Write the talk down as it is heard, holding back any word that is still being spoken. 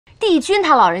帝君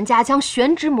他老人家将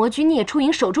玄之魔君聂初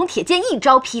莹手中铁剑一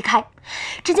招劈开，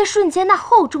只见瞬间那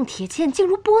厚重铁剑竟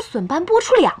如剥笋般剥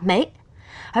出2枚，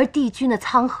而帝君的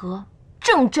苍河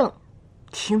正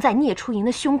停在聂初莹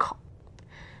的胸口。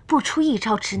不出1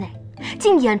招之内，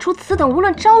竟演出此等无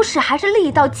论招式还是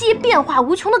力道皆变化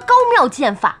无穷的高妙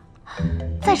剑法。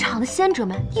在场的仙者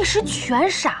们一时全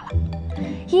傻了。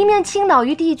 一面倾倒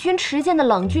于帝君持剑的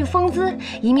冷峻风姿，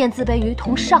一面自卑于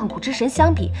同上古之神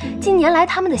相比，近年来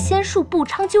他们的仙术不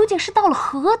昌究竟是到了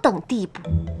何等地步？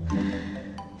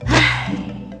唉，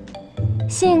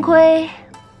幸亏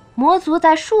魔族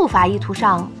在术法一途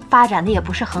上发展的也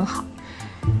不是很好，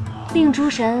令诸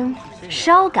神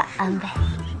稍感安慰。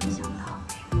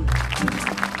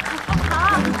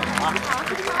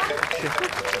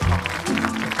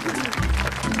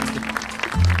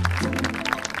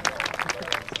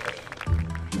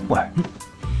喂，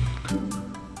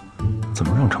怎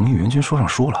么让成玉元君说上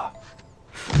书了？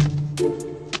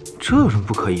这有什么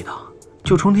不可以的？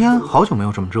九重天好久没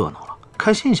有这么热闹了，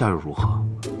开心一下又如何？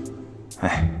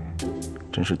哎，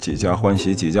真是几家欢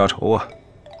喜几家愁啊！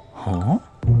哦，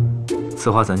此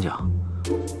话怎讲？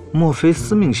莫非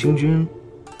司命星君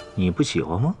你不喜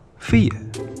欢吗？非也。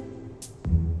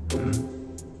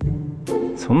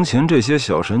从前这些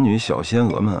小神女、小仙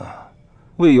娥们啊。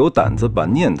 未有胆子把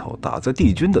念头打在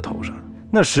帝君的头上，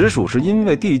那实属是因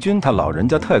为帝君他老人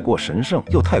家太过神圣，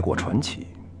又太过传奇。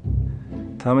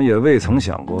他们也未曾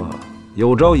想过，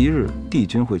有朝一日帝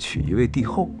君会娶一位帝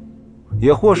后，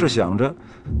也或是想着，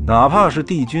哪怕是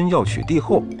帝君要娶帝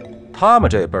后，他们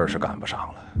这辈儿是赶不上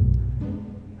了。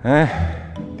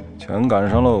哎，全赶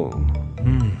上喽。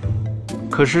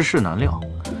可世事难料，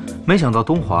没想到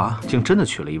东华竟真的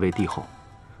娶了一位帝后。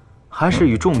 还是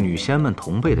与众女仙们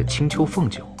同辈的青丘凤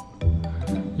九，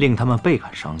令他们倍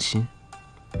感伤心。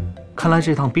看来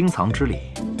这趟冰藏之旅，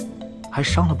还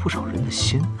伤了不少人的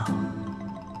心呢。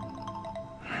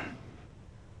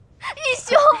义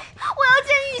兄，我要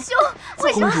见义兄！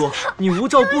为什么？公主，你无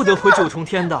照不得回九重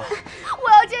天的。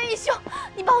我要见义兄，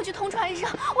你帮我去通传一声，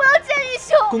我要见义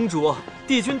兄。公主，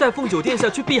帝君带凤九殿下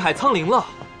去碧海苍陵了。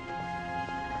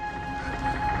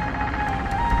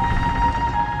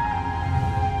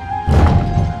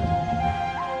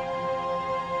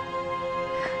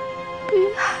 碧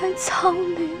海苍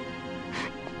陵，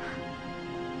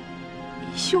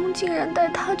义兄竟然带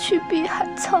他去碧海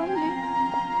苍陵，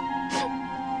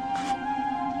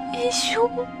义兄，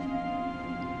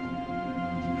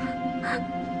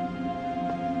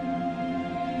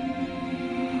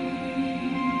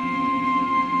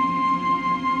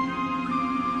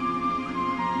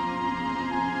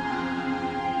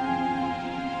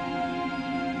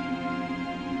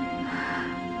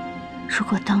如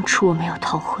果当初我没有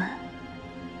逃婚，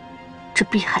这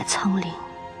碧海苍陵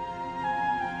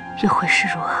又会是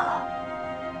如何？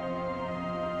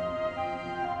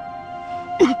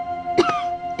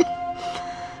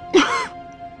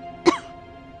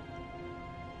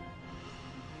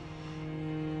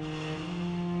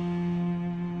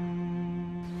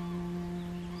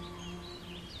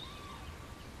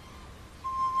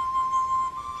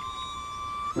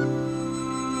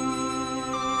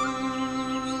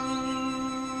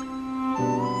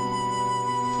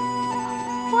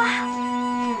哇，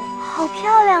好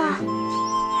漂亮啊！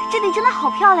这里真的好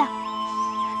漂亮，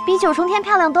比九重天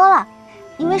漂亮多了。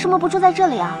你为什么不住在这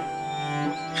里啊？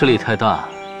这里太大，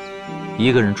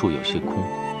一个人住有些空。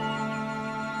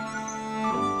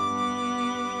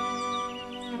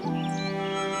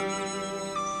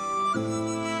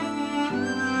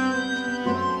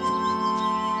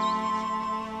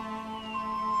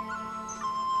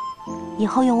以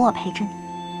后有我陪着你。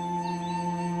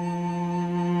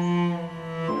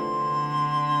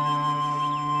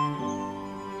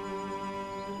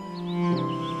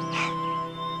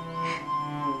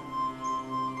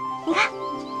 你看，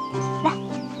来，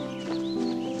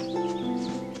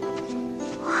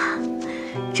哇，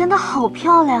真的好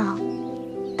漂亮啊！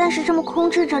但是这么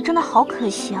空置着，真的好可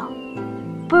惜啊。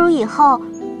不如以后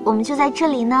我们就在这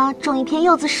里呢，种一片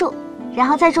柚子树，然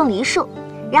后再种梨树，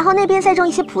然后那边再种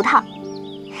一些葡萄。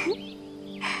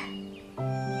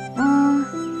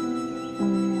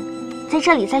在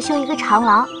这里再修一个长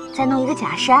廊，再弄一个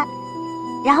假山，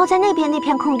然后在那边那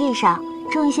片空地上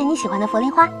种一些你喜欢的佛铃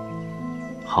花。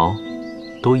 好，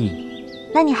都依你。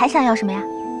那你还想要什么呀？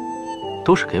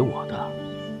都是给我的，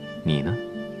你呢？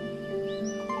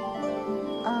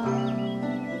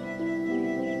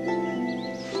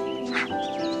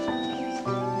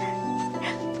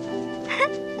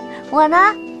我呢？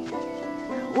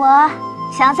我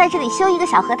想要在这里修一个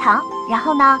小荷塘，然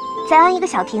后呢，再安一个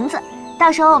小亭子，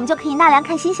到时候我们就可以纳凉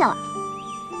看星星了。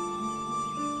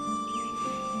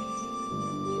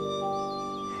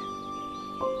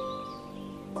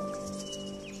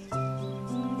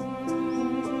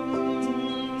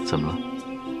怎么了？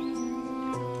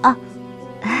啊，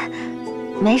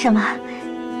没什么，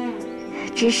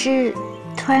只是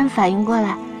突然反应过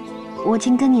来，我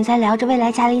竟跟你在聊着未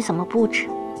来家里怎么布置，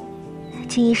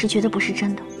竟一时觉得不是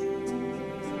真的。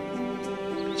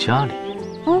家里？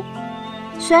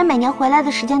虽然每年回来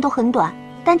的时间都很短，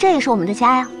但这也是我们的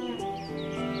家呀。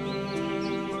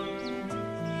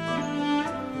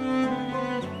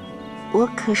我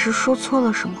可是说错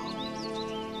了什么？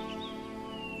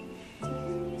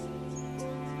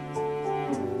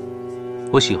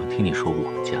我喜欢听你说我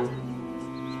们家。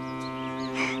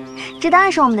这当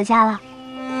然是我们的家了。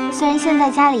虽然现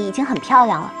在家里已经很漂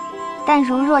亮了，但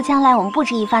如若将来我们布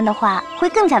置一番的话，会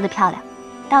更加的漂亮。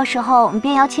到时候我们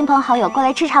便邀亲朋好友过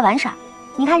来吃茶玩耍，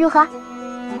你看如何？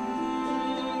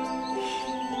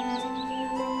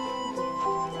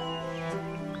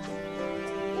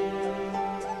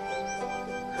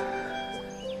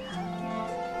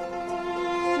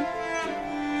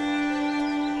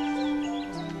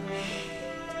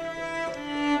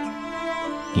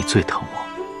你最疼我。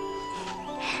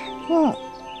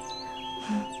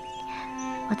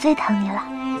我最疼你了。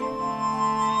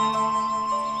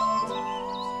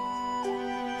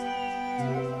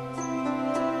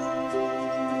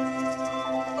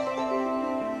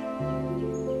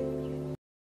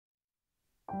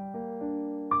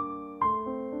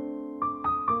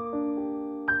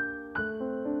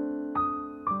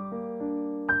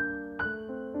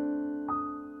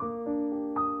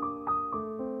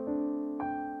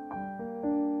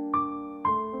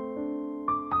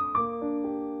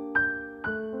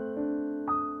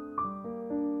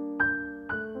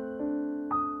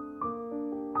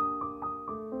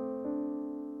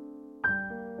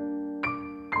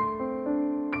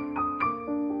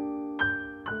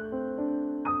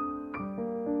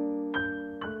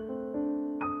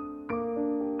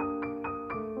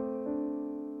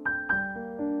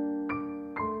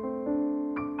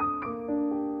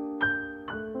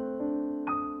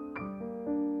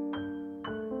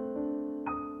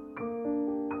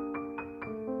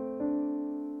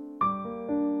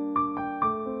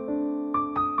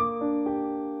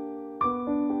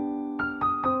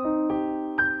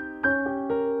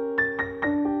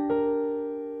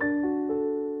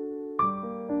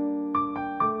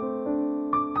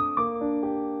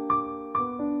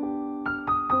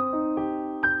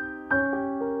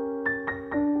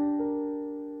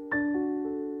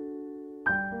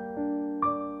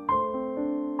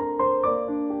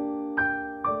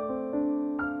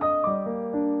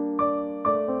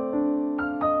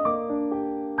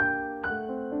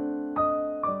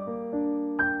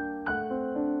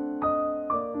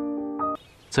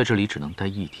在这里只能待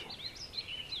1天。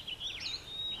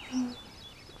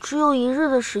只有1日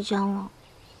的时间了。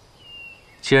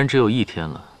既然只有1天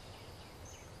了，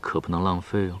可不能浪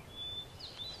费哦。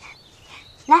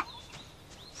来，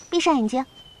闭上眼睛，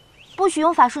不许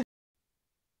用法术。